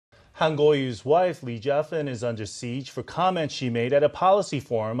Han Kuo-yu's wife, Lee Chia-fen, is under siege for comments she made at a policy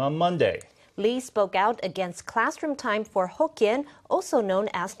forum on Monday. Lee spoke out against classroom time for Hokkien, also known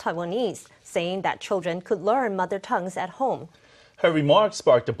as Taiwanese, saying that children could learn mother tongues at home. Her remarks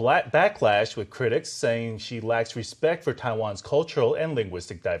sparked a backlash with critics, saying she lacks respect for Taiwan's cultural and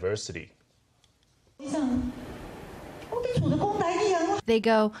linguistic diversity. They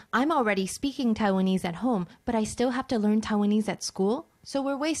go, I'm already speaking Taiwanese at home, but I still have to learn Taiwanese at school? So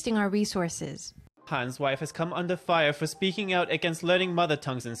we're wasting our resources. Han's wife has come under fire for speaking out against learning mother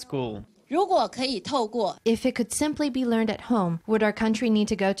tongues in school. If it could simply be learned at home, would our country need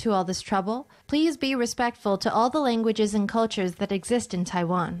to go to all this trouble? Please be respectful to all the languages and cultures that exist in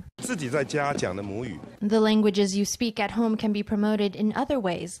Taiwan. The languages you speak at home can be promoted in other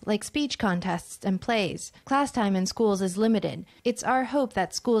ways, like speech contests and plays. Class time in schools is limited. It's our hope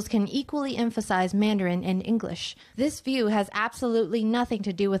that schools can equally emphasize Mandarin and English. This view has absolutely nothing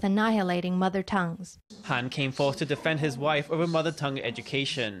to do with annihilating mother tongues. Han came forth to defend his wife over mother tongue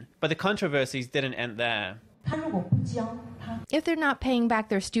education, but the controversies didn't end there. If they're not paying back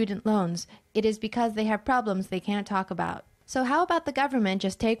their student loans, it is because they have problems they can't talk about. So how about the government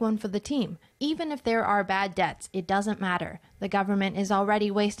just take one for the team? Even if there are bad debts, it doesn't matter. The government is already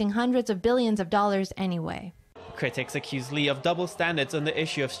wasting hundreds of billions of dollars anyway. Critics accuse Lee of double standards on the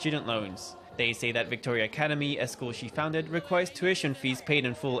issue of student loans. They say that Victoria Academy, a school she founded, requires tuition fees paid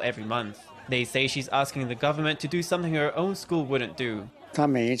in full every month. They say she's asking the government to do something her own school wouldn't do.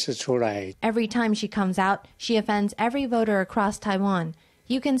 Every time she comes out, she offends every voter across Taiwan.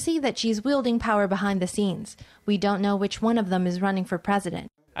 You can see that she's wielding power behind the scenes. We don't know which one of them is running for president.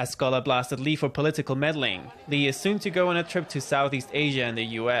 A scholar blasted Lee for political meddling. Lee is soon to go on a trip to Southeast Asia and the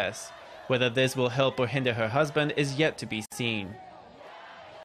US. Whether this will help or hinder her husband is yet to be seen.